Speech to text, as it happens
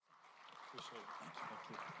Appreciate it. Thank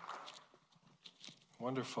you.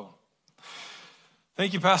 Wonderful.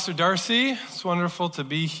 Thank you, Pastor Darcy. It's wonderful to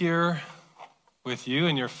be here with you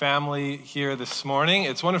and your family here this morning.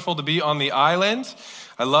 It's wonderful to be on the island.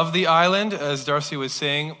 I love the island. As Darcy was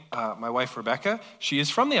saying, my wife, Rebecca, she is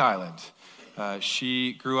from the island.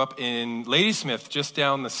 She grew up in Ladysmith, just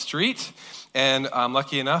down the street, and I'm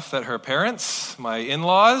lucky enough that her parents, my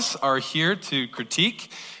in-laws, are here to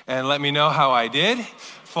critique and let me know how I did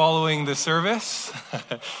following the service.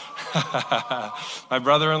 My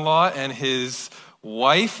brother-in-law and his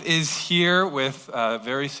wife is here with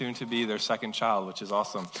very soon to be their second child, which is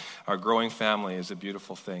awesome. Our growing family is a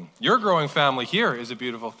beautiful thing. Your growing family here is a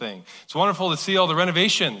beautiful thing. It's wonderful to see all the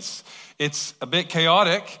renovations. It's a bit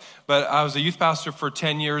chaotic, but I was a youth pastor for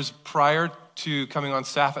 10 years prior to coming on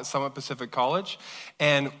staff at Summit Pacific College.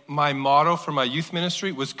 And my motto for my youth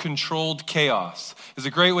ministry was controlled chaos. It's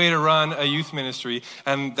a great way to run a youth ministry.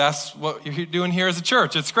 And that's what you're doing here as a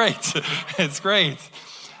church. It's great. It's great.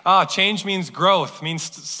 Change means growth, means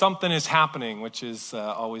something is happening, which is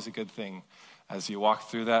always a good thing. As you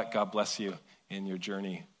walk through that, God bless you in your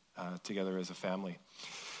journey together as a family.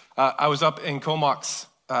 I was up in Comox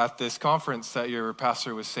at this conference that your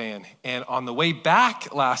pastor was saying, and on the way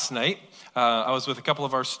back last night, I was with a couple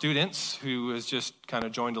of our students who has just kind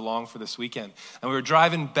of joined along for this weekend. And we were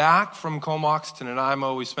driving back from Comox to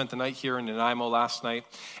Nanaimo. We spent the night here in Nanaimo last night.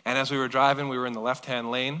 And as we were driving, we were in the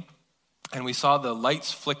left-hand lane. And we saw the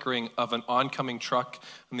lights flickering of an oncoming truck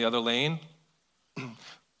in the other lane,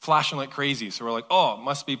 flashing like crazy. So we're like, oh, it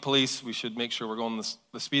must be police. We should make sure we're going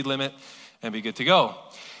the speed limit and be good to go.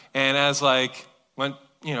 And as went,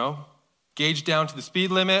 gauged down to the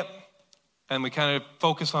speed limit, and we kind of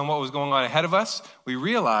focused on what was going on ahead of us, we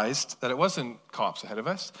realized that it wasn't cops ahead of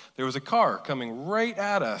us. There was a car coming right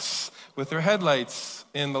at us with their headlights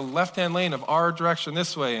in the left-hand lane of our direction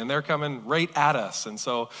this way, and they're coming right at us. And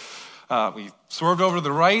so we swerved over to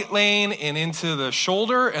the right lane and into the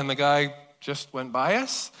shoulder, and the guy just went by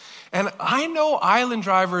us. And I know island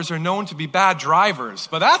drivers are known to be bad drivers,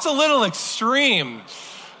 but that's a little extreme.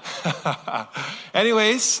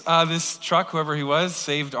 Anyways, this truck, whoever he was,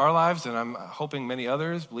 saved our lives, and I'm hoping many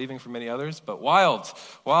others, believing for many others, but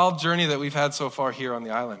wild journey that we've had so far here on the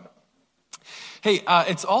island. Hey,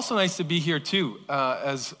 it's also nice to be here too.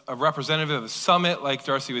 As a representative of the Summit, like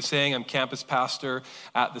Darcy was saying, I'm campus pastor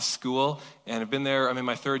at the school, and I've been there, I'm in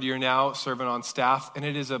my third year now, serving on staff, and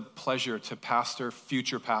it is a pleasure to pastor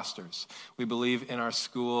future pastors. We believe in our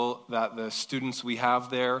school that the students we have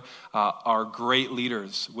there are great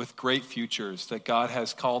leaders with great futures, that God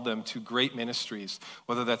has called them to great ministries,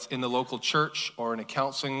 whether that's in the local church or in a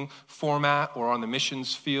counseling format or on the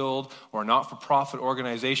missions field or a not-for-profit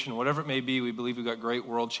organization, whatever it may be. We believe we've got great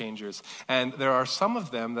world changers. And there are some of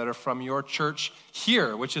them that are from your church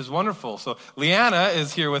here, which is wonderful. So Leanna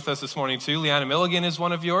is here with us this morning too. Leanna Milligan is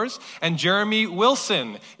one of yours, and Jeremy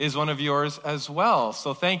Wilson is one of yours as well.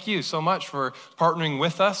 So thank you so much for partnering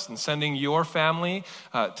with us and sending your family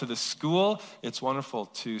to the school. It's wonderful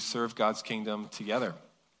to serve God's kingdom together.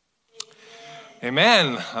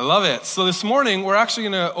 Amen. I love it. So this morning, we're actually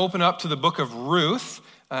going to open up to the book of Ruth,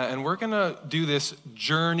 and we're going to do this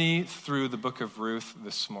journey through the book of Ruth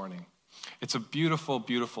this morning. It's a beautiful,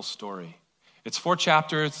 beautiful story. It's 4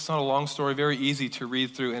 chapters. It's not a long story, very easy to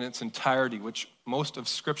read through in its entirety, which most of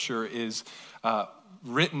Scripture is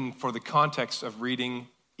written for the context of reading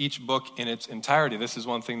each book in its entirety. This is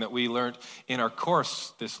one thing that we learned in our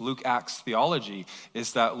course, this Luke Acts theology,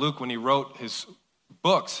 is that Luke, when he wrote his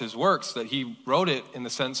books, his works, that he wrote it in the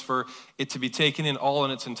sense for it to be taken in all in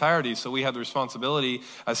its entirety. So we have the responsibility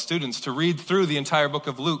as students to read through the entire book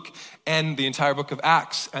of Luke and the entire book of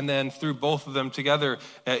Acts, and then through both of them together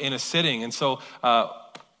in a sitting. And so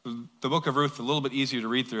the book of Ruth, a little bit easier to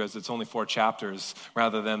read through as it's only 4 chapters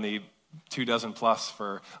rather than the 24 plus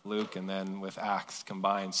for Luke and then with Acts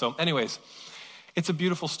combined. So anyways, it's a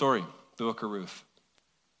beautiful story, the book of Ruth.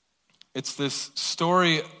 It's this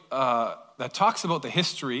story that talks about the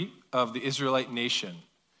history of the Israelite nation.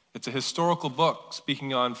 It's a historical book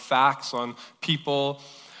speaking on facts, on people.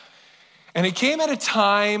 And it came at a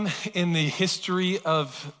time in the history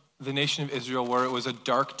of the nation of Israel where it was a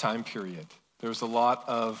dark time period. There was a lot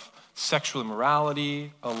of sexual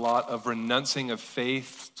immorality, a lot of renouncing of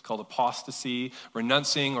faith. It's called apostasy,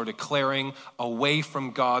 renouncing or declaring away from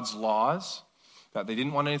God's laws, that they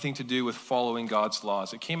didn't want anything to do with following God's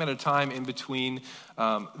laws. It came at a time in between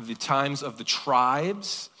the times of the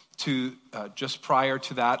tribes to just prior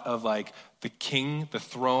to that of the king, the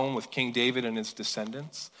throne with King David and his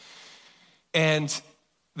descendants. And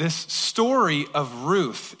this story of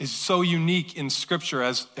Ruth is so unique in Scripture,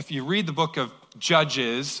 as if you read the book of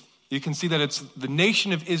Judges, you can see that it's the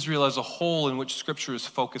nation of Israel as a whole in which Scripture is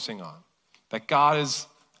focusing on. That God is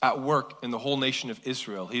at work in the whole nation of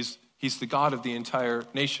Israel. He's the God of the entire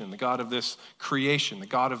nation, the God of this creation, the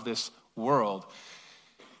God of this world.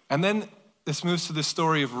 And then this moves to the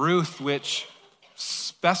story of Ruth, which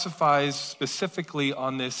specifies specifically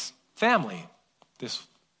on this family, this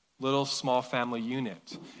little small family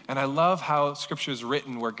unit. And I love how Scripture is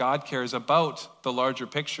written where God cares about the larger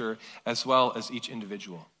picture as well as each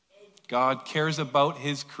individual. God cares about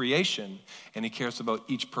his creation, and he cares about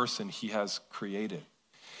each person he has created.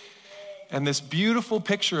 And this beautiful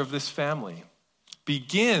picture of this family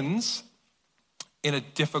begins in a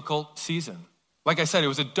difficult season. Like I said, it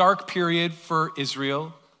was a dark period for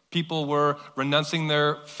Israel. People were renouncing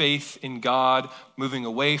their faith in God, moving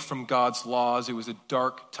away from God's laws. It was a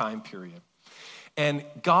dark time period. And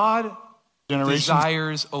God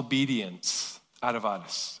desires obedience out of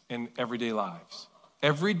us in everyday lives.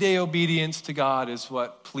 Everyday obedience to God is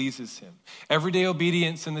what pleases him. Everyday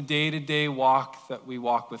obedience in the day-to-day walk that we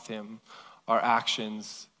walk with him, our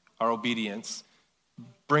actions, our obedience,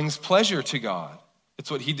 brings pleasure to God. It's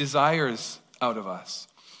what he desires out of us.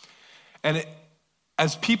 And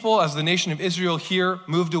as people, as the nation of Israel here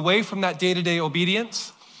moved away from that day-to-day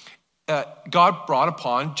obedience, God brought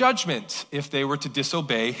upon judgment if they were to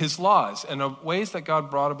disobey his laws. And the ways that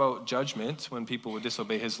God brought about judgment when people would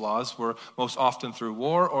disobey his laws were most often through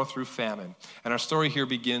war or through famine. And our story here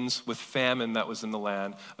begins with famine that was in the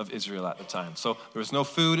land of Israel at the time. So there was no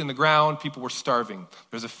food in the ground. People were starving.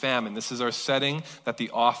 There's a famine. This is our setting that the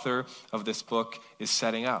author of this book is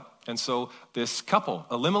setting up. And so this couple,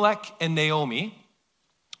 Elimelech and Naomi,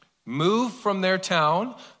 move from their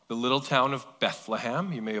town, the little town of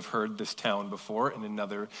Bethlehem. You may have heard this town before in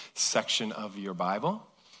another section of your Bible.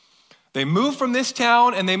 They move from this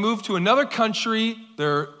town and they move to another country,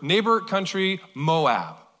 their neighbor country,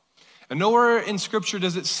 Moab. And nowhere in Scripture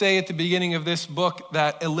does it say at the beginning of this book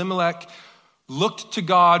that Elimelech looked to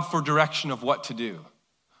God for direction of what to do.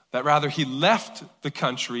 That rather he left the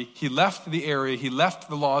country, he left the area, he left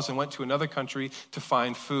the laws and went to another country to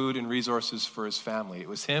find food and resources for his family. It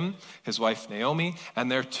was him, his wife Naomi,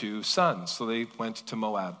 and their 2 sons. So they went to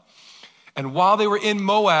Moab. And while they were in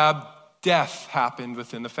Moab, death happened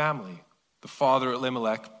within the family. The father,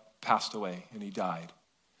 Elimelech, passed away and he died.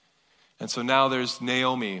 And so now there's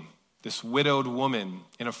Naomi, this widowed woman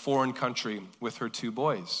in a foreign country with her 2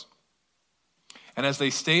 boys. And as they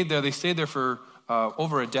stayed there for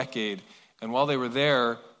over a decade. And while they were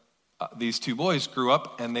there, these 2 boys grew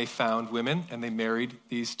up and they found women and they married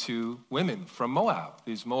these 2 women from Moab,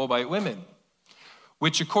 these Moabite women,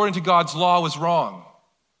 which according to God's law was wrong.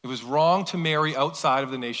 It was wrong to marry outside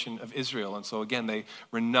of the nation of Israel. And so again, they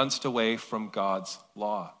renounced away from God's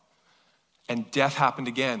law. And death happened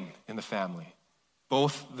again in the family.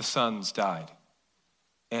 Both the sons died.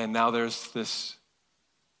 And now there's this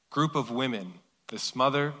group of women, this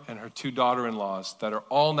mother and her 2 daughter-in-laws that are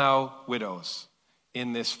all now widows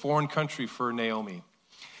in this foreign country for Naomi.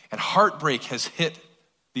 And heartbreak has hit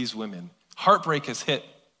these women. Heartbreak has hit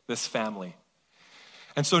this family.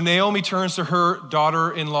 And so Naomi turns to her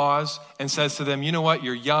daughter-in-laws and says to them, you know what,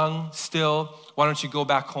 you're young still. Why don't you go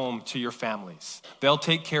back home to your families? They'll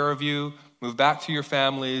take care of you. Move back to your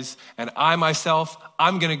families, and I myself,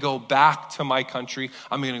 I'm going to go back to my country.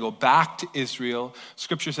 I'm going to go back to Israel.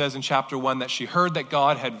 Scripture says in chapter 1 that she heard that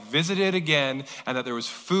God had visited again and that there was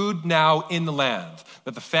food now in the land,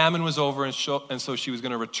 that the famine was over, and so she was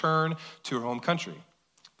going to return to her home country.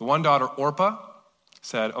 The one daughter, Orpah,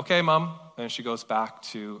 said, okay, Mom, and she goes back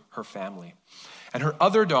to her family. And her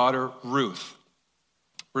other daughter, Ruth,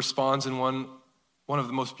 responds in one of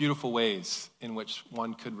the most beautiful ways in which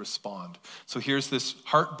one could respond. So here's this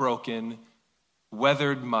heartbroken,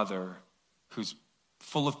 weathered mother who's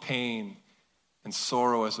full of pain and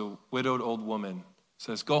sorrow as a widowed old woman,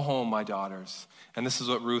 says, go home, my daughters. And this is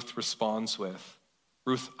what Ruth responds with.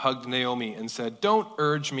 Ruth hugged Naomi and said, don't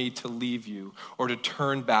urge me to leave you or to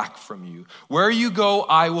turn back from you. Where you go,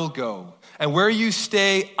 I will go. And where you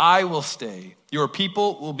stay, I will stay. Your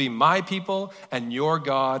people will be my people and your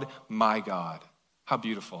God, my God. How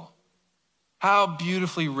beautiful. How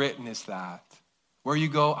beautifully written is that? Where you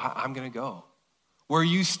go, I'm going to go. Where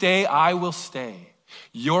you stay, I will stay.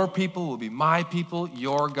 Your people will be my people,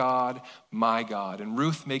 your God, my God. And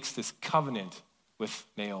Ruth makes this covenant with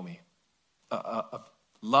Naomi of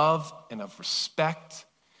love and of respect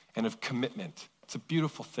and of commitment. It's a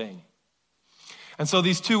beautiful thing. And so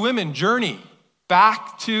these 2 women journey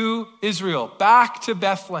back to Israel, back to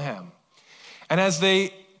Bethlehem. And as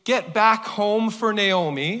they get back home for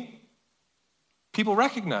Naomi, people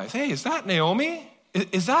recognize, hey, is that Naomi?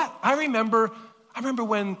 Is that, I I remember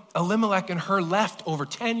when Elimelech and her left over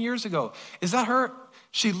 10 years ago. Is that her?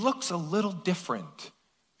 She looks a little different.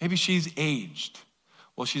 Maybe she's aged.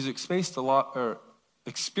 Well, she's experienced a lot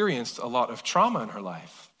of trauma in her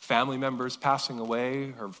life. Family members passing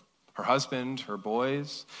away, her husband, her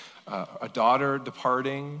boys, a daughter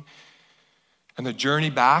departing, and the journey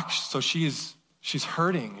back. So she's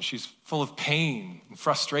hurting. She's full of pain and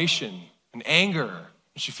frustration and anger.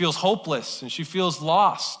 And she feels hopeless and she feels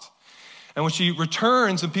lost. And when she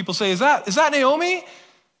returns and people say, is that Naomi?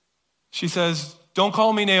 She says, don't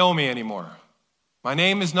call me Naomi anymore. My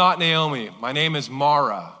name is not Naomi. My name is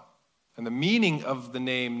Mara. And the meaning of the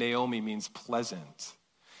name Naomi means pleasant.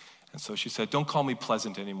 And so she said, don't call me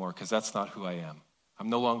pleasant anymore because that's not who I am. I'm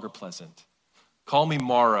no longer pleasant. Call me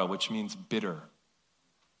Mara, which means bitter.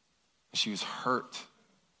 And she was hurt.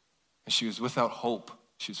 And she was without hope.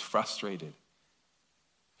 She was frustrated.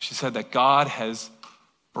 She said that God has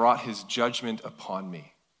brought his judgment upon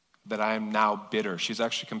me, that I am now bitter. She's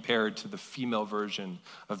actually compared to the female version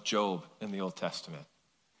of Job in the Old Testament.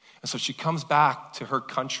 And so she comes back to her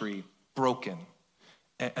country broken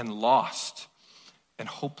and lost and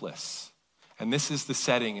hopeless. And this is the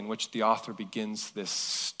setting in which the author begins this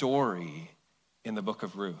story in the book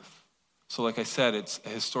of Ruth. So like I said, it's a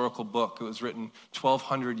historical book. It was written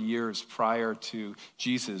 1,200 years prior to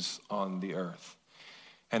Jesus on the earth.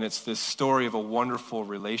 And it's this story of a wonderful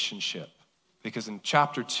relationship. Because in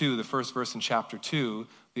chapter 2, the first verse in chapter 2,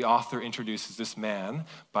 the author introduces this man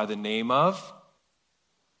by the name of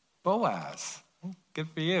Boaz. Good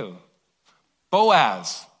for you.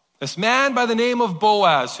 Boaz. This man by the name of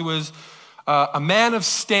Boaz, who was a man of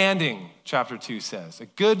standing, chapter 2 says. A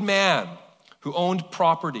good man who owned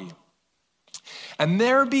property. And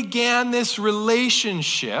there began this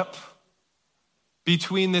relationship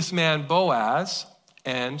between this man Boaz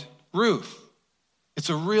and Ruth. It's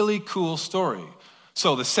a really cool story.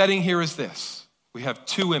 So the setting here is this. We have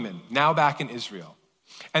two women now back in Israel.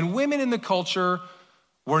 And women in the culture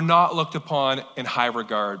were not looked upon in high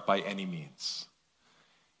regard by any means.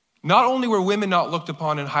 Not only were women not looked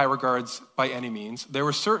upon in high regards by any means, there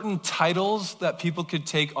were certain titles that people could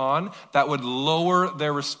take on that would lower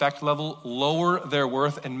their respect level, lower their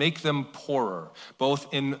worth, and make them poorer,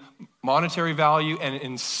 both in monetary value and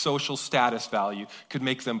in social status value, could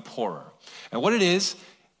make them poorer. And what it is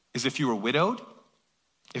if you were widowed,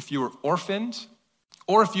 if you were orphaned,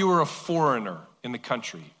 or if you were a foreigner in the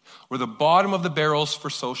country, were the bottom of the barrels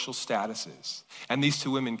for social statuses. And these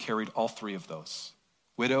two women carried all three of those.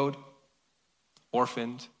 Widowed,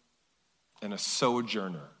 orphaned, and a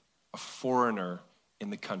sojourner, a foreigner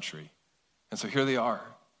in the country. And so here they are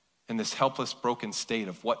in this helpless, broken state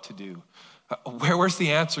of what to do. Where's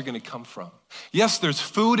the answer going to come from? Yes, there's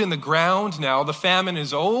food in the ground now. The famine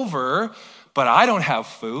is over, but I don't have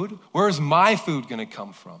food. Where's my food going to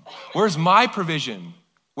come from? Where's my provision?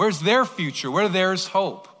 Where's their future? Where there's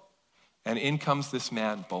hope? And in comes this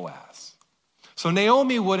man, Boaz. So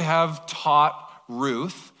Naomi would have taught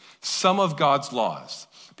Ruth some of God's laws.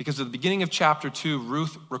 Because at the beginning of chapter 2,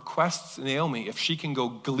 Ruth requests Naomi if she can go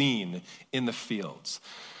glean in the fields.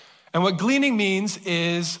 And what gleaning means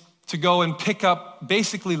is to go and pick up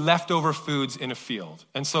basically leftover foods in a field.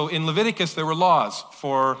 And so in Leviticus, there were laws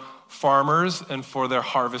for farmers and for their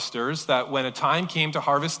harvesters that when a time came to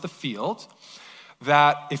harvest the field,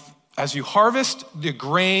 that as you harvest the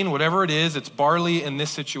grain, whatever it is, it's barley in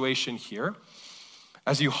this situation here,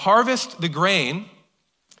 as you harvest the grain,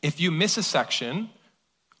 if you miss a section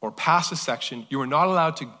or pass a section, you are not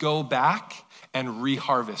allowed to go back and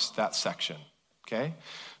re-harvest that section, okay?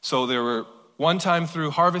 So there were one time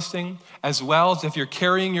through harvesting, as well as if you're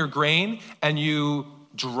carrying your grain and you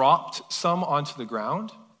dropped some onto the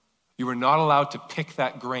ground, you were not allowed to pick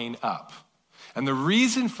that grain up. And the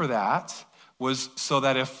reason for that was so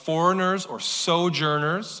that if foreigners or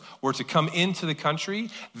sojourners were to come into the country,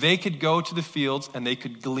 they could go to the fields and they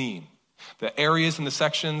could glean. The areas and the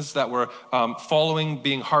sections that were following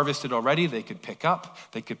being harvested already, they could pick up.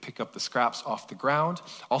 They could pick up the scraps off the ground.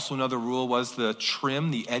 Also, another rule was the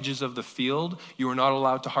trim, the edges of the field, you were not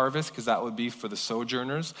allowed to harvest because that would be for the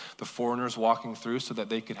sojourners, the foreigners walking through so that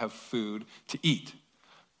they could have food to eat.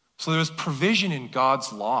 So there was provision in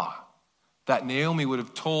God's law that Naomi would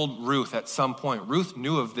have told Ruth at some point. Ruth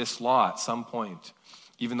knew of this law at some point,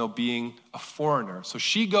 even though being a foreigner. So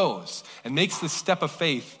she goes and makes this step of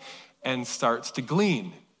faith and starts to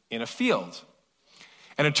glean in a field.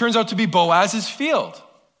 And it turns out to be Boaz's field.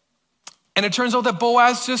 And it turns out that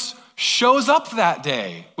Boaz just shows up that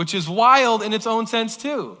day, which is wild in its own sense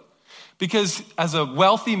too. Because as a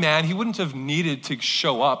wealthy man, he wouldn't have needed to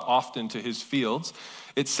show up often to his fields.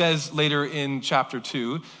 It says later in chapter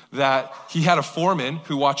 2 that he had a foreman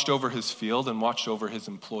who watched over his field and watched over his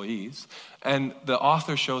employees. And the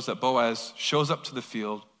author shows that Boaz shows up to the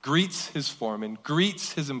field, greets his foreman,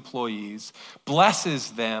 greets his employees,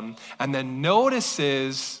 blesses them, and then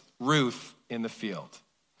notices Ruth in the field.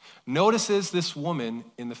 Notices this woman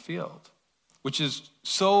in the field, which is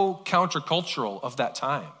so countercultural of that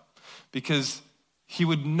time, because he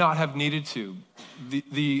would not have needed to.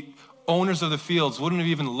 The owners of the fields wouldn't have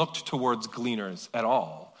even looked towards gleaners at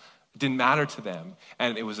all. It didn't matter to them.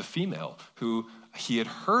 And it was a female who he had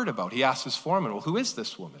heard about. He asked his foreman, well, who is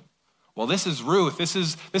this woman? Well, this is Ruth. This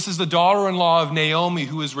is the daughter-in-law of Naomi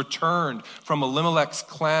who has returned from Elimelech's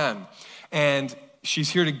clan. And she's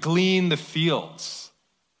here to glean the fields.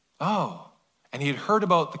 Oh, and he had heard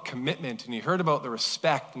about the commitment, and he heard about the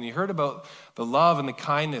respect, and he heard about the love and the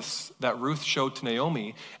kindness that Ruth showed to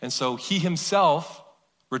Naomi. And so he himself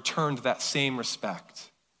returned that same respect.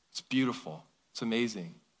 It's beautiful. It's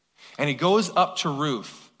amazing. And he goes up to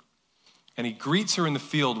Ruth, and he greets her in the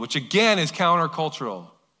field, which again is countercultural.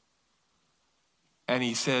 And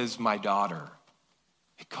he says, my daughter.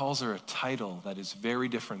 He calls her a title that is very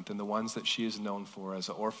different than the ones that she is known for as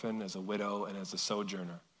an orphan, as a widow, and as a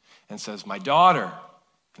sojourner. And says, my daughter.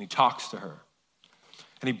 And he talks to her.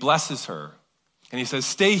 And he blesses her. And he says,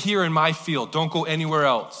 stay here in my field. Don't go anywhere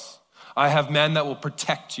else. I have men that will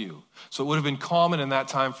protect you. So it would have been common in that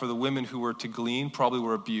time for the women who were to glean, probably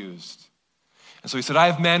were abused. And so he said, I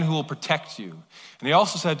have men who will protect you. And he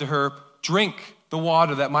also said to her, drink the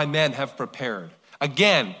water that my men have prepared.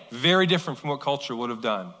 Again, very different from what culture would have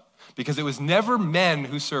done. Because it was never men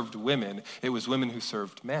who served women, it was women who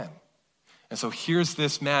served men. And so here's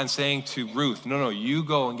this man saying to Ruth, no, you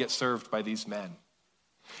go and get served by these men.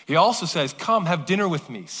 He also says, come, have dinner with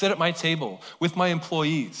me, sit at my table with my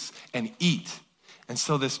employees and eat. And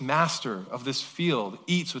so this master of this field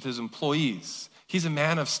eats with his employees. He's a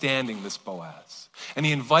man of standing, this Boaz. And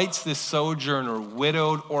he invites this sojourner,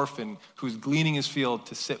 widowed orphan who's gleaning his field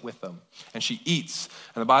to sit with them. And she eats.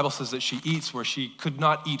 And the Bible says that she eats where she could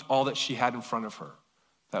not eat all that she had in front of her.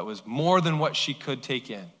 That was more than what she could take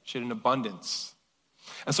in. She had an abundance.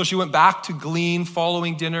 And so she went back to glean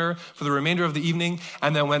following dinner for the remainder of the evening,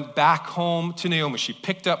 and then went back home to Naomi. She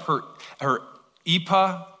picked up her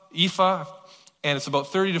ephah, and it's about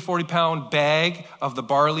 30 to 40 pound bag of the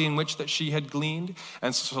barley in which that she had gleaned.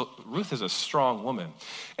 And so Ruth is a strong woman,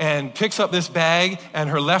 and picks up this bag and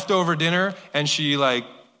her leftover dinner, and she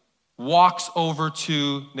walks over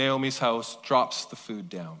to Naomi's house, drops the food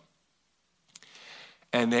down.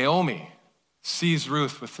 And Naomi sees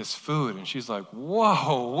Ruth with this food, and she's like,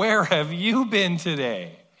 whoa, where have you been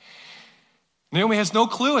today? Naomi has no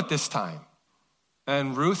clue at this time.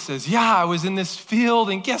 And Ruth says, yeah, I was in this field,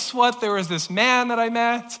 and guess what? There was this man that I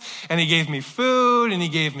met, and he gave me food, and he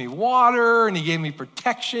gave me water, and he gave me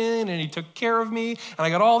protection, and he took care of me, and I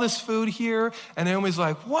got all this food here. And Naomi's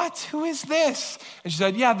like, what? Who is this? And she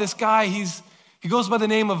said, yeah, this guy, he goes by the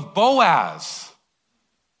name of Boaz.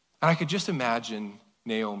 And I could just imagine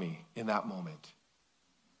Naomi in that moment.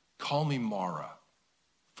 Call me Mara.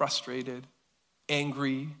 Frustrated,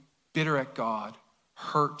 angry, bitter at God,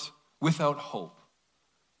 hurt, without hope.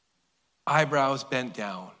 Eyebrows bent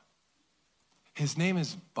down. His name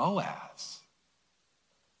is Boaz.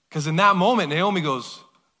 Because in that moment, Naomi goes,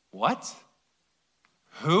 what?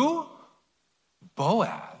 Who?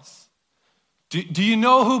 Boaz. Do you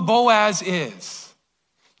know who Boaz is?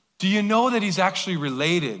 Do you know that he's actually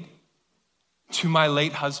related to my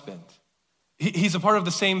late husband? He's a part of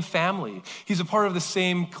the same family. He's a part of the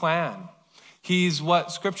same clan. He's what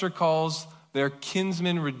Scripture calls their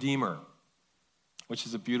kinsman redeemer, which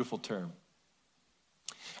is a beautiful term.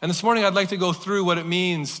 And this morning I'd like to go through what it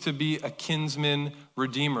means to be a kinsman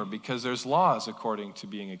redeemer, because there's laws according to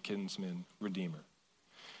being a kinsman redeemer.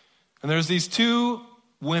 And there's these two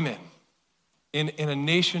women in a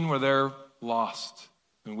nation where they're lost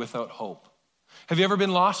and without hope. Have you ever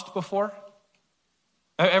been lost before?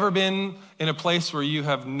 Ever been in a place where you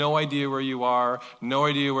have no idea where you are, no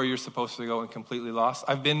idea where you're supposed to go, and completely lost?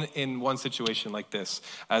 I've been in one situation like this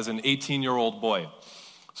as an 18-year-old boy.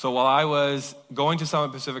 So while I was going to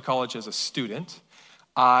Summit Pacific College as a student,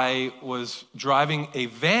 I was driving a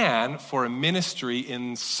van for a ministry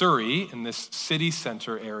in Surrey, in this city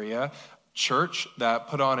center area, church that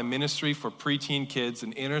put on a ministry for preteen kids,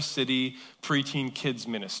 an inner city preteen kids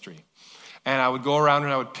ministry. And I would go around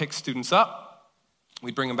and I would pick students up.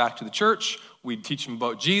 We'd bring them back to the church, we'd teach them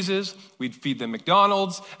about Jesus, we'd feed them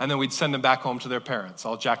McDonald's, and then we'd send them back home to their parents,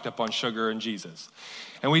 all jacked up on sugar and Jesus.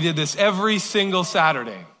 And we did this every single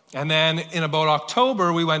Saturday. And then in about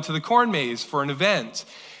October, we went to the Corn Maze for an event.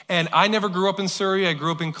 And I never grew up in Surrey. I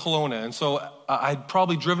grew up in Kelowna. And so I'd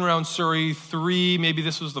probably driven around Surrey maybe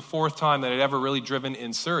this was the fourth time that I'd ever really driven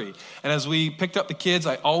in Surrey. And as we picked up the kids,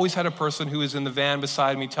 I always had a person who was in the van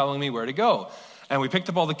beside me telling me where to go. And we picked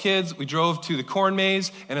up all the kids, we drove to the Corn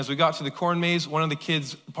Maze, and as we got to the Corn Maze, one of the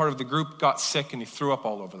kids, part of the group, got sick and he threw up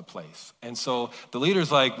all over the place. And so the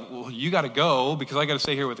leader's like, well, you gotta go, because I gotta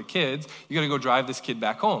stay here with the kids, you gotta go drive this kid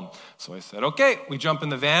back home. So I said, okay, we jump in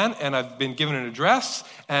the van, and I've been given an address,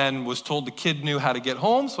 and was told the kid knew how to get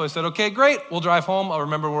home, so I said, okay, great, we'll drive home, I'll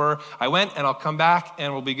remember where I went, and I'll come back,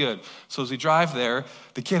 and we'll be good. So as we drive there,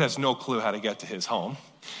 the kid has no clue how to get to his home.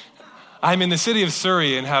 I'm in the city of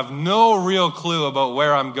Surrey and have no real clue about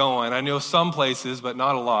where I'm going. I know some places, but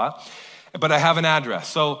not a lot. But I have an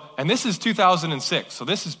address. And this is 2006. So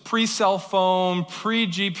this is pre-cell phone,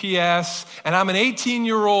 pre-GPS, and I'm an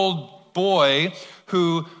 18-year-old boy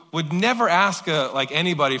who would never ask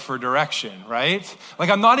anybody for direction, right?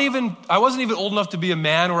 I wasn't even old enough to be a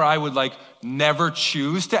man where I would never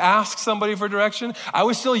choose to ask somebody for direction. I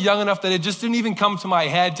was still young enough that it just didn't even come to my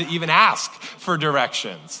head to even ask for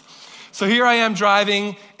directions. So here I am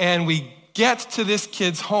driving, and we get to this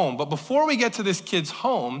kid's home. But before we get to this kid's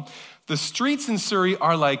home, the streets in Surrey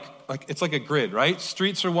are it's like a grid, right?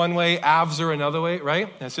 Streets are one way, Aves are another way, right?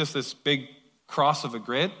 And it's just this big cross of a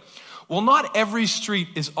grid. Well, not every street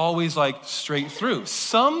is always straight through.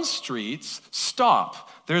 Some streets stop.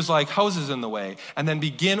 There's houses in the way, and then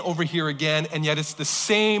begin over here again, and yet it's the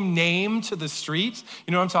same name to the street.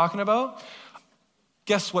 You know what I'm talking about?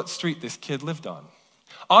 Guess what street this kid lived on?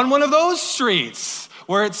 On one of those streets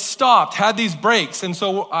where it stopped, had these breaks. And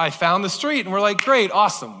so I found the street, and we're like, great,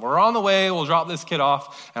 awesome. We're on the way. We'll drop this kid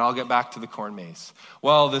off, and I'll get back to the Corn Maze.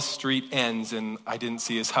 Well, this street ends, and I didn't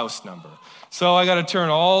see his house number. So I got to turn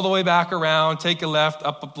all the way back around, take a left,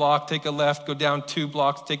 up a block, take a left, go down 2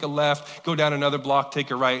 blocks, take a left, go down another block,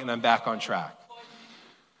 take a right, and I'm back on track.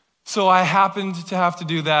 So I happened to have to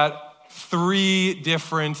do that 3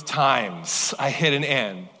 different times. I hit an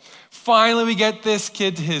end. Finally, we get this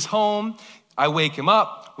kid to his home. I wake him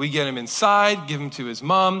up. We get him inside, give him to his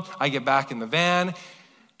mom. I get back in the van,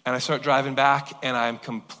 and I start driving back, and I'm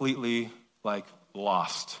completely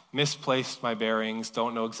lost. Misplaced my bearings,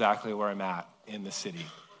 don't know exactly where I'm at in the city.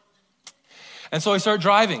 And so I start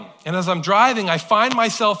driving. And as I'm driving, I find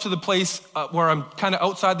myself to the place where I'm kind of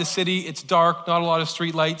outside the city. It's dark, not a lot of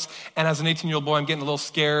street lights. And as an 18-year-old boy, I'm getting a little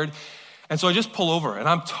scared. And so I just pull over, and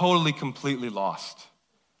I'm totally, completely lost.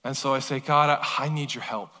 And so I say, God, I need your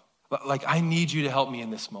help. I need you to help me in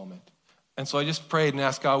this moment. And so I just prayed and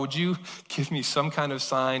asked God, would you give me some kind of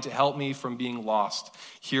sign to help me from being lost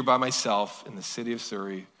here by myself in the city of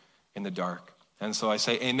Surrey in the dark? And so I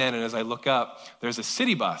say amen. And as I look up, there's a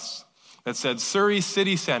city bus that said Surrey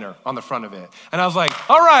City Center on the front of it. And I was like,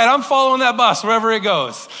 all right, I'm following that bus wherever it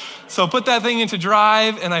goes. So put that thing into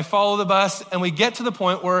drive, and I follow the bus, and we get to the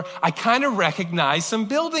point where I kind of recognize some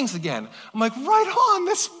buildings again. I'm like, right on,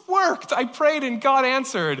 this worked. I prayed and God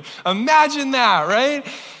answered. Imagine that, right?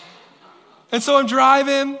 And so I'm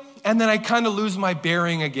driving, and then I kind of lose my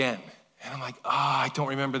bearing again. And I'm like, I don't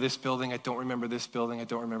remember this building. I don't remember this building. I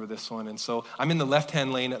don't remember this one. And so I'm in the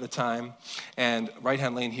left-hand lane at the time and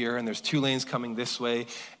right-hand lane here, and there's 2 lanes coming this way.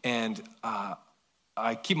 And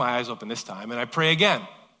I keep my eyes open this time, and I pray again.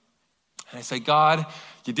 And I say, God,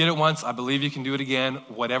 you did it once. I believe you can do it again.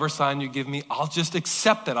 Whatever sign you give me, I'll just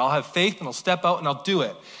accept it. I'll have faith, and I'll step out, and I'll do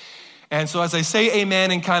it. And so as I say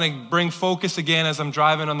amen and kind of bring focus again as I'm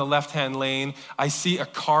driving on the left-hand lane, I see a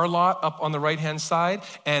car lot up on the right-hand side.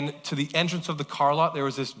 And to the entrance of the car lot, there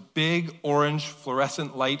was this big orange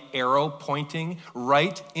fluorescent light arrow pointing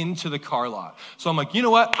right into the car lot. So I'm like, you know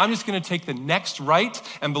what? I'm just going to take the next right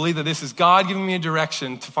and believe that this is God giving me a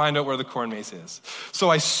direction to find out where the Corn Maze is. So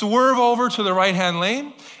I swerve over to the right-hand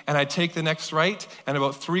lane, and I take the next right. And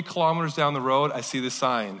about 3 kilometers down the road, I see the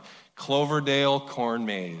sign, Cloverdale Corn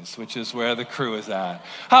Maze, which is where the crew is at.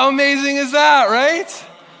 How amazing is that, right?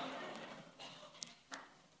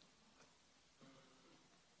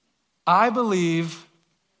 I believe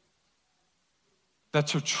that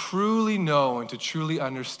to truly know and to truly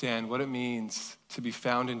understand what it means to be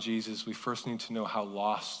found in Jesus, we first need to know how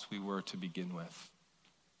lost we were to begin with.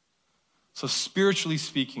 So spiritually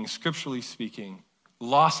speaking, scripturally speaking,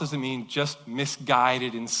 lost doesn't mean just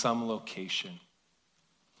misguided in some location.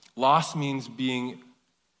 Lost means being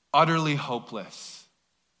utterly hopeless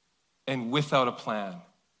and without a plan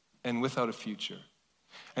and without a future.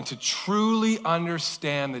 And to truly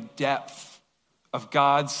understand the depth of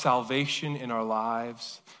God's salvation in our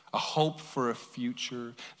lives, a hope for a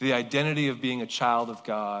future, the identity of being a child of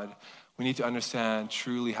God, we need to understand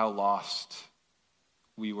truly how lost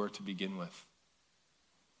we were to begin with.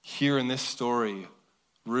 Here in this story,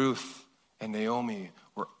 Ruth and Naomi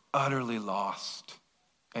were utterly lost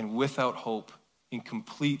and without hope, in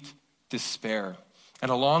complete despair.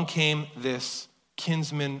 And along came this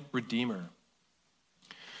kinsman redeemer,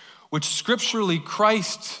 which scripturally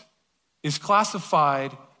Christ is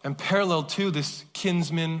classified and parallel to this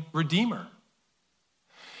kinsman redeemer.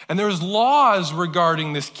 And there's laws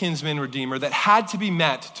regarding this kinsman redeemer that had to be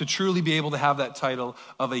met to truly be able to have that title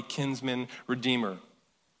of a kinsman redeemer.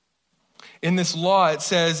 In this law, it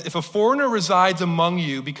says, if a foreigner resides among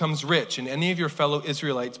you, becomes rich, and any of your fellow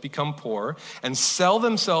Israelites become poor, and sell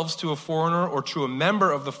themselves to a foreigner or to a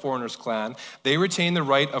member of the foreigner's clan, they retain the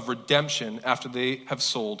right of redemption after they have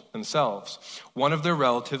sold themselves. One of their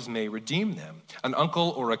relatives may redeem them. An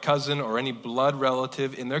uncle or a cousin or any blood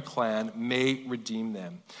relative in their clan may redeem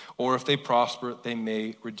them. Or if they prosper, they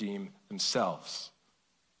may redeem themselves.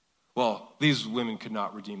 Well, these women could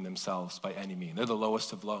not redeem themselves by any means. They're the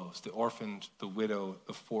lowest of lows, the orphaned, the widow,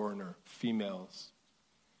 the foreigner, females.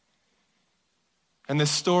 And the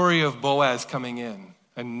story of Boaz coming in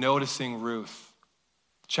and noticing Ruth.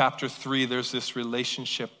 Chapter 3, there's this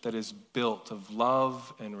relationship that is built of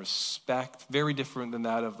love and respect, very different than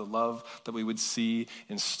that of the love that we would see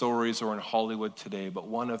in stories or in Hollywood today, but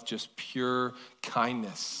one of just pure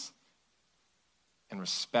kindness and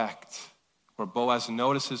respect, where Boaz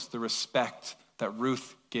notices the respect that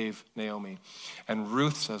Ruth gave Naomi. And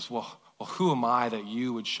Ruth says, well, who am I that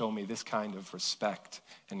you would show me this kind of respect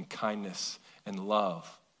and kindness and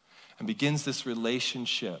love? And begins this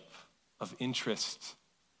relationship of interest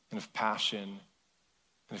and of passion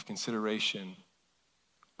and of consideration,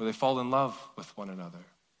 where they fall in love with one another.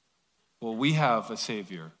 Well, we have a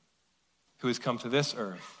Savior who has come to this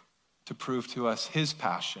earth to prove to us his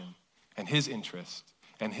passion and his interest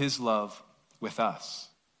and his love with us.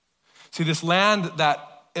 See, this land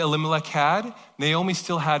that Elimelech had, Naomi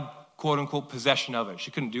still had, quote unquote, possession of it.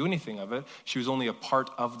 She couldn't do anything of it. She was only a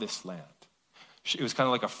part of this land. It was kind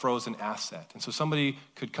of like a frozen asset. And so somebody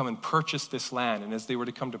could come and purchase this land. And as they were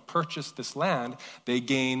to come to purchase this land, they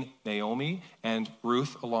gain Naomi and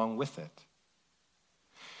Ruth along with it.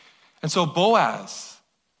 And so Boaz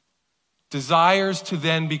desires to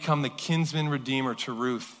then become the kinsman redeemer to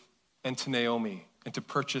Ruth and to Naomi and to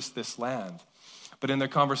purchase this land. But in their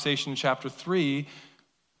conversation in chapter 3,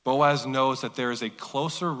 Boaz knows that there is a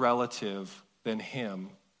closer relative than him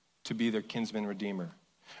to be their kinsman redeemer.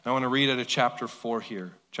 And I want to read out of chapter 4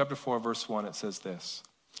 here. Chapter 4, verse 1, it says this.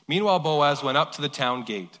 Meanwhile, Boaz went up to the town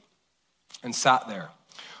gate and sat there.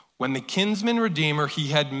 When the kinsman redeemer he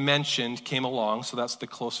had mentioned came along, so that's the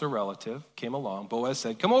closer relative, came along, Boaz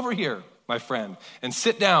said, come over here, my friend, and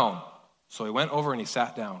sit down. So he went over and he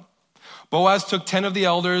sat down. Boaz took 10 of the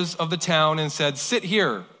elders of the town and said, sit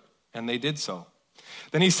here. And they did so.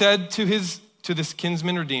 Then he said to this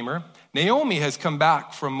kinsman redeemer, Naomi has come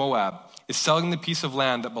back from Moab, is selling the piece of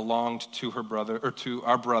land that belonged to her brother, or to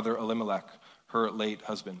our brother Elimelech, her late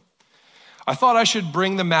husband. I thought I should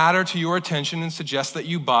bring the matter to your attention and suggest that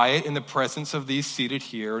you buy it in the presence of these seated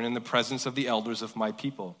here and in the presence of the elders of my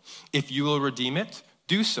people. If you will redeem it,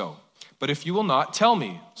 do so. But if you will not, tell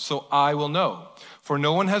me, so I will know. For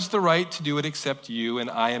no one has the right to do it except you,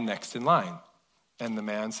 and I am next in line. And the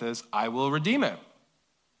man says, I will redeem it.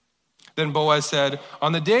 Then Boaz said,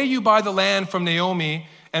 on the day you buy the land from Naomi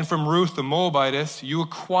and from Ruth the Moabitess, you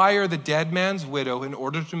acquire the dead man's widow in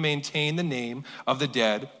order to maintain the name of the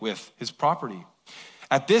dead with his property.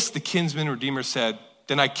 At this, the kinsman redeemer said,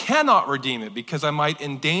 then I cannot redeem it because I might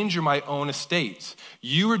endanger my own estate.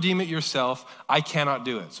 You redeem it yourself. I cannot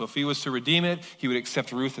do it. So if he was to redeem it, he would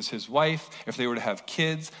accept Ruth as his wife. If they were to have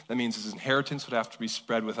kids, that means his inheritance would have to be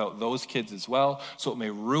spread without those kids as well. So it may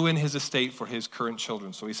ruin his estate for his current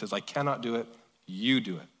children. So he says, I cannot do it. You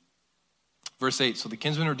do it. Verse 8, so the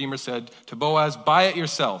kinsman redeemer said to Boaz, buy it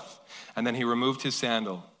yourself. And then he removed his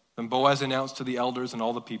sandal. Then Boaz announced to the elders and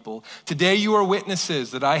all the people, today you are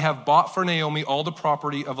witnesses that I have bought for Naomi all the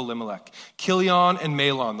property of Elimelech, Chilion and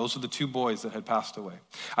Mahlon. Those are the two boys that had passed away.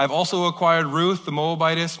 I have also acquired Ruth, the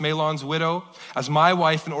Moabitess, Mahlon's widow, as my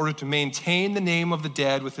wife in order to maintain the name of the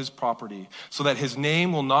dead with his property, so that his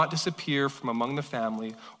name will not disappear from among the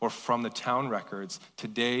family or from the town records.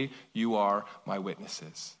 Today you are my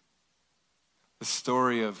witnesses. The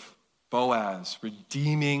story of Boaz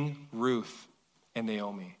redeeming Ruth and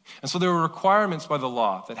Naomi. And so there were requirements by the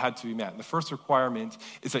law that had to be met. And the first requirement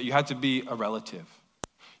is that you had to be a relative.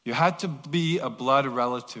 You had to be a blood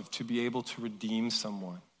relative to be able to redeem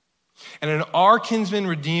someone. And in our kinsman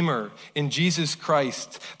redeemer in Jesus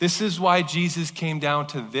Christ, this is why Jesus came down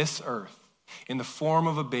to this earth. in the form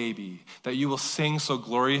of a baby that you will sing so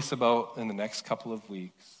glorious about in the next couple of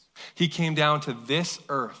weeks. He came down to this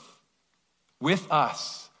earth with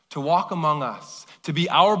us, to walk among us, to be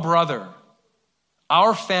our brother,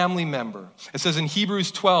 our family member. It says in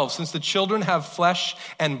Hebrews 12, since the children have flesh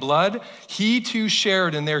and blood, he too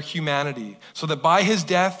shared in their humanity, so that by his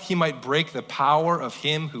death he might break the power of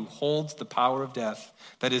him who holds the power of death,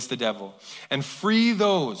 that is the devil, and free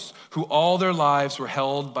those who all their lives were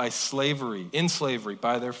held in slavery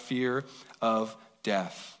by their fear of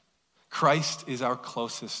death. Christ is our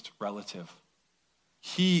closest relative.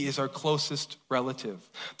 He is our closest relative.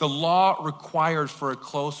 The law required for a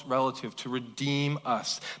close relative to redeem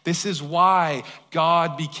us. This is why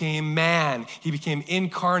God became man. He became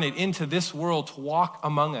incarnate into this world to walk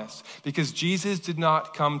among us. Because Jesus did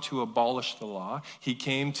not come to abolish the law. He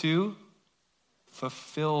came to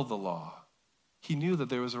fulfill the law. He knew that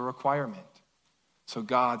there was a requirement. So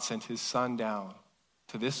God sent his son down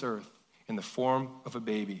to this earth in the form of a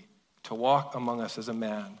baby to walk among us as a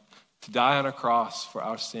man, to die on a cross for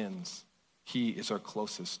our sins. He is our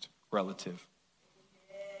closest relative.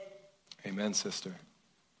 Amen, sister.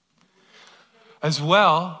 As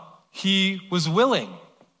well, he was willing.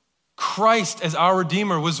 Christ, as our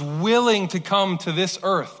Redeemer, was willing to come to this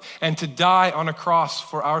earth and to die on a cross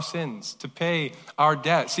for our sins, to pay our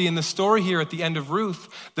debt. See, in the story here at the end of Ruth,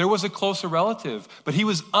 there was a closer relative, but he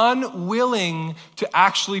was unwilling to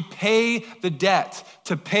actually pay the debt,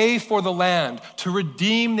 to pay for the land, to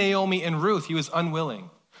redeem Naomi and Ruth. He was unwilling.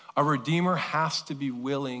 A Redeemer has to be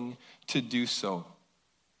willing to do so.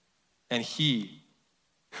 And he,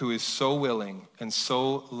 who is so willing and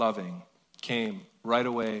so loving, came right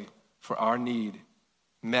away for our need,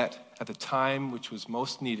 met at the time which was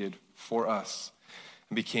most needed for us,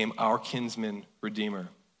 and became our kinsman redeemer.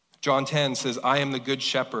 John 10 says, I am the good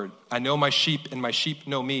shepherd. I know my sheep, and my sheep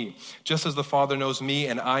know me, just as the Father knows me,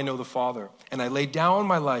 and I know the Father. And I lay down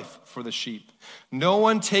my life for the sheep. No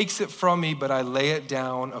one takes it from me, but I lay it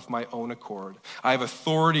down of my own accord. I have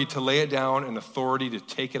authority to lay it down and authority to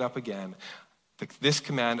take it up again. This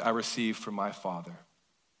command I received from my Father.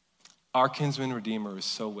 Our kinsman redeemer is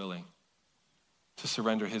so willing to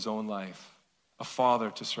surrender his own life, a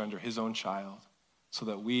father to surrender his own child, so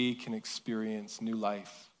that we can experience new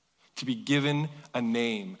life, to be given a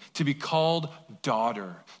name, to be called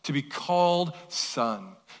daughter, to be called son,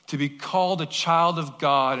 to be called a child of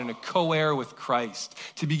God and a co-heir with Christ,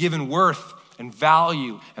 to be given worth and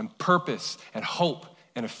value and purpose and hope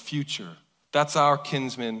and a future. That's our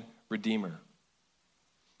kinsman redeemer.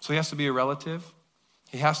 So he has to be a relative.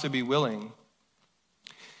 He has to be willing.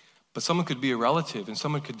 But someone could be a relative and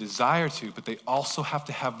someone could desire to, but they also have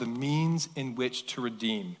to have the means in which to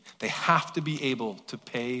redeem. They have to be able to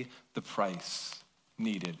pay the price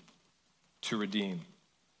needed to redeem.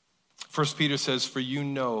 1 Peter says, for you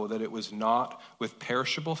know that it was not with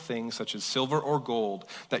perishable things such as silver or gold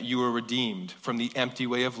that you were redeemed from the empty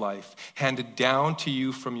way of life handed down to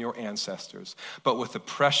you from your ancestors, but with the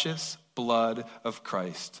precious blood of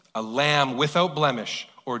Christ, a lamb without blemish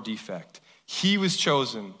or defect. He was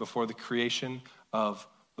chosen before the creation of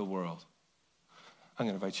the world. I'm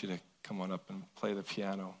going to invite you to come on up and play the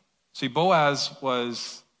piano. See, Boaz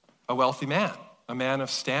was a wealthy man, a man of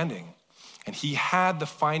standing. And he had the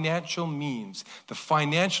financial means, the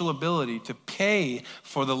financial ability to pay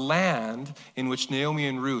for the land in which Naomi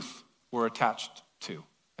and Ruth were attached to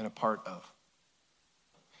and a part of.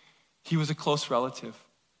 He was a close relative.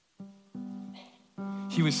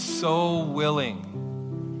 He was so willing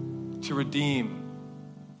to redeem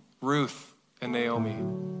Ruth and Naomi,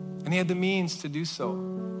 and he had the means to do so.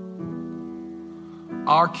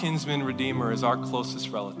 Our kinsman redeemer is our closest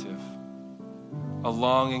relative, a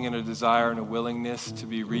longing and a desire and a willingness to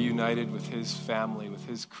be reunited with his family, with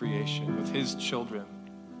his creation, with his children.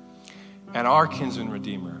 And our kinsman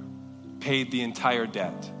redeemer paid the entire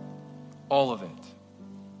debt, all of it.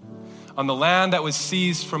 On the land that was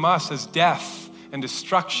seized from us as death and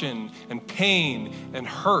destruction and pain and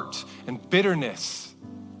hurt and bitterness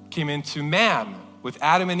came into man with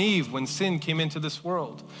Adam and Eve when sin came into this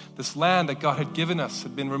world. This land that God had given us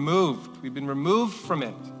had been removed. We've been removed from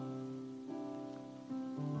it.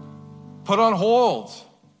 Put on hold.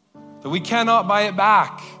 That we cannot buy it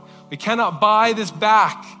back. We cannot buy this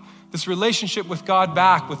back, this relationship with God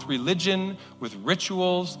back with religion, with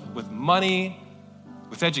rituals, with money,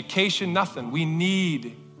 with education, nothing. We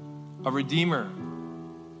need a redeemer.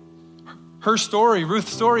 Her story,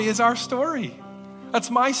 Ruth's story, is our story. That's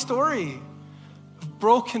my story of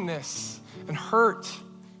brokenness and hurt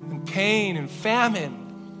and pain and famine,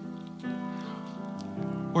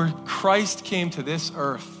 where Christ came to this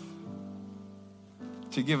earth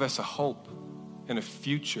to give us a hope and a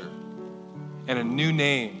future and a new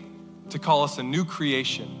name, to call us a new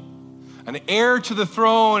creation, an heir to the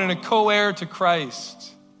throne and a co-heir to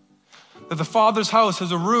Christ. That the Father's house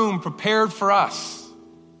has a room prepared for us.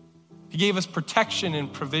 He gave us protection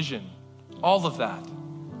and provision. All of that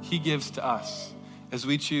he gives to us as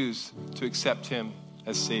we choose to accept him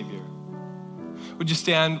as Savior. Would you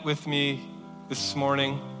stand with me this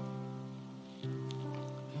morning?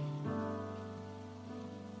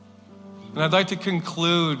 And I'd like to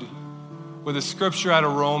conclude with a scripture out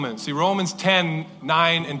of Romans. See, Romans 10,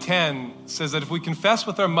 9 and 10 says that if we confess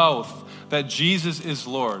with our mouth that Jesus is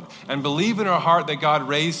Lord and believe in our heart that God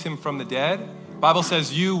raised him from the dead, the Bible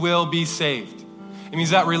says you will be saved. It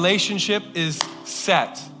means that relationship is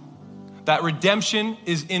set. That redemption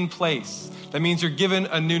is in place. That means you're given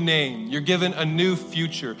a new name. You're given a new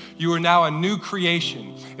future. You are now a new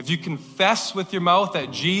creation. If you confess with your mouth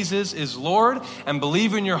that Jesus is Lord and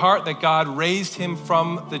believe in your heart that God raised him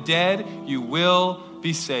from the dead, you will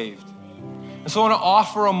be saved. And so I want to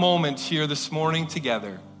offer a moment here this morning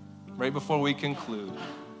together, right before we conclude.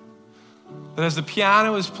 That as the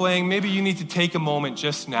piano is playing, maybe you need to take a moment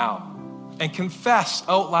just now and confess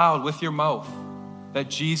out loud with your mouth that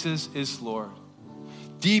Jesus is Lord.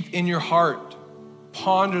 Deep in your heart,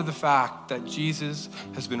 ponder the fact that Jesus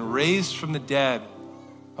has been raised from the dead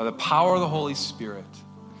by the power of the Holy Spirit,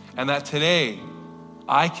 and that today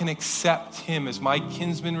I can accept him as my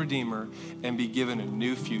kinsman redeemer and be given a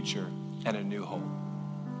new future and a new hope.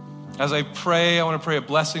 As I pray, I want to pray a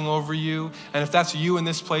blessing over you. And if that's you in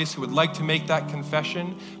this place who would like to make that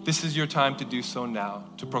confession, this is your time to do so now,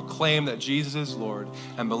 to proclaim that Jesus is Lord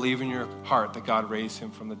and believe in your heart that God raised him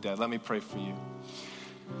from the dead. Let me pray for you.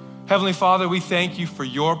 Heavenly Father, we thank you for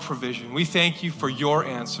your provision. We thank you for your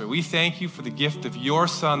answer. We thank you for the gift of your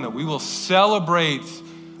Son that we will celebrate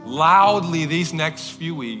loudly these next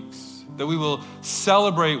few weeks, that we will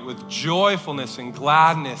celebrate with joyfulness and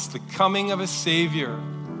gladness the coming of a Savior,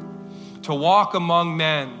 to walk among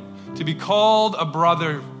men, to be called a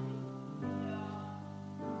brother,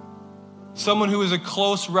 someone who is a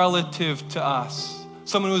close relative to us,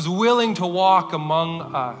 someone who is willing to walk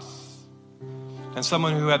among us, and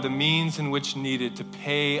someone who had the means in which needed to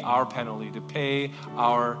pay our penalty, to pay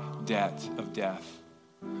our debt of death.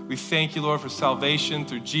 We thank you, Lord, for salvation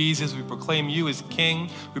through Jesus. We proclaim you as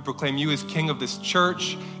King. We proclaim you as King of this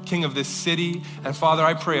church, King of this city. And Father,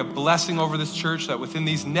 I pray a blessing over this church that within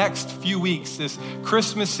these next few weeks, this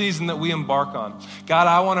Christmas season that we embark on, God,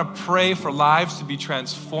 I want to pray for lives to be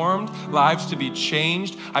transformed, lives to be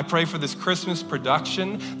changed. I pray for this Christmas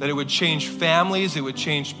production, that it would change families, it would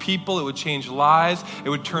change people, it would change lives, it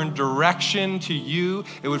would turn direction to you,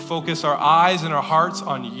 it would focus our eyes and our hearts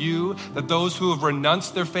on you, that those who have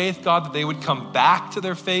renounced their faith, God, that they would come back to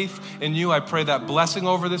their faith in you. I pray that blessing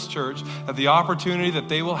over this church, that the opportunity that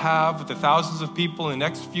they will have with the thousands of people in the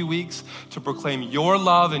next few weeks to proclaim your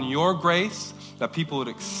love and your grace, that people would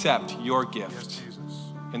accept your gift.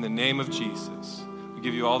 In the name of Jesus, we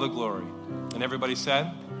give you all the glory. And everybody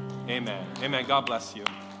said, amen. Amen. God bless you.